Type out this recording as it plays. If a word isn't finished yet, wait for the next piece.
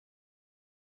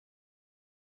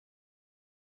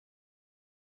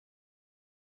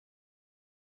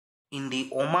In the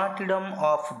omatidum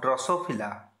of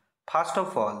Drosophila, first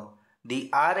of all, the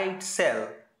R8 cell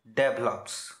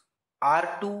develops.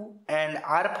 R2 and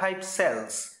R5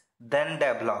 cells then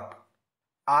develop.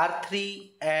 R3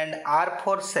 and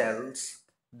R4 cells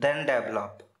then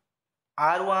develop.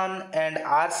 R1 and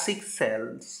R6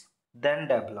 cells then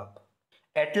develop.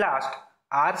 At last,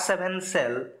 R7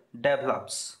 cell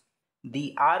develops.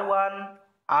 The R1,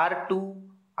 R2,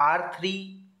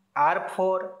 R3,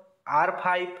 R4,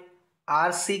 R5,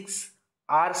 R6,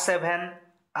 R7,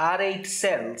 R8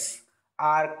 cells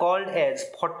are called as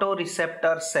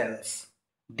photoreceptor cells.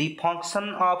 The function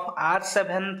of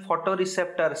R7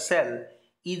 photoreceptor cell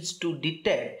is to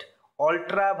detect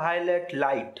ultraviolet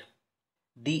light.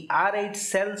 The R8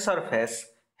 cell surface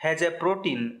has a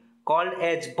protein called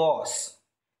as BOS.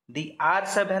 The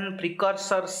R7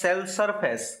 precursor cell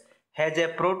surface has a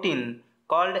protein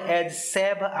called as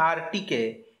Sev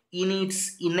RTK in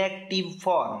its inactive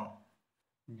form.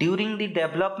 During the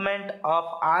development of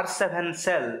R7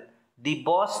 cell, the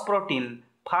BOS protein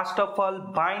first of all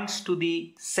binds to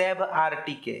the Sev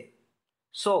RTK.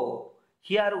 So,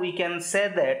 here we can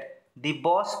say that the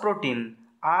BOS protein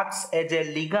acts as a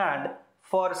ligand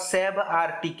for Sev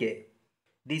RTK.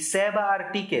 The Sev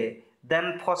RTK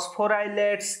then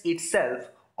phosphorylates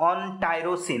itself on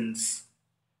tyrosines.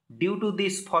 Due to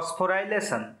this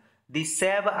phosphorylation, the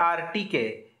Sev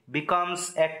RTK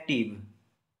becomes active.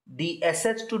 The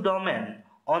SH2 domain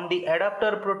on the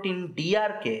adapter protein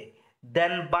DRK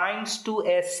then binds to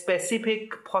a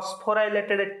specific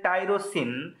phosphorylated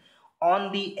tyrosine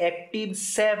on the active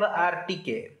Sev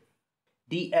RTK.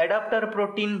 The adapter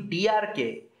protein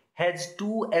DRK has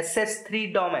two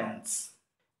SH3 domains.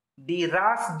 The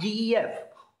RAS-GEF,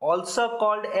 also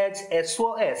called as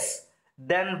SOS,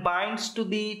 then binds to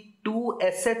the two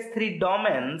SH3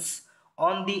 domains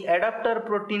on the adapter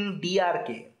protein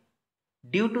DRK.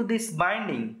 Due to this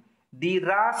binding, the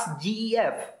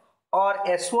RAS-GEF or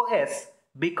SOS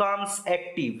becomes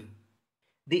active.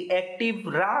 The active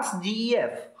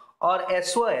RAS-GEF or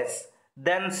SOS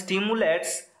then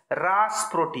stimulates RAS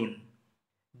protein.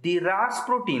 The RAS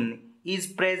protein is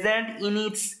present in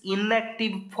its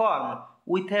inactive form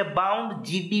with a bound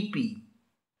GDP.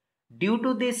 Due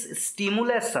to this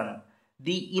stimulation,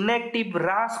 the inactive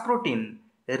RAS protein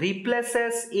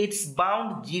replaces its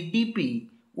bound GDP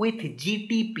with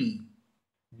GTP.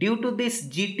 Due to this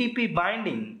GTP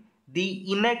binding,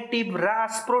 the inactive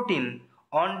RAS protein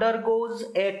undergoes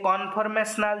a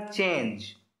conformational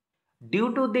change.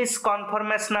 Due to this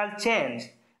conformational change,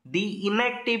 the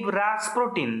inactive RAS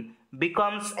protein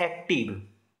becomes active.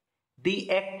 The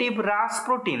active RAS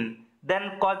protein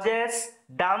then causes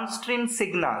downstream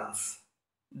signals.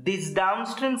 These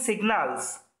downstream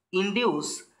signals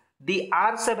induce the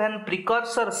R7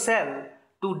 precursor cell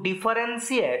to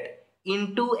differentiate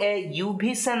into a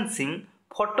UV sensing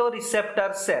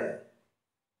photoreceptor cell.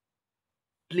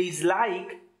 Please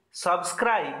like,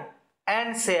 subscribe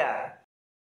and share.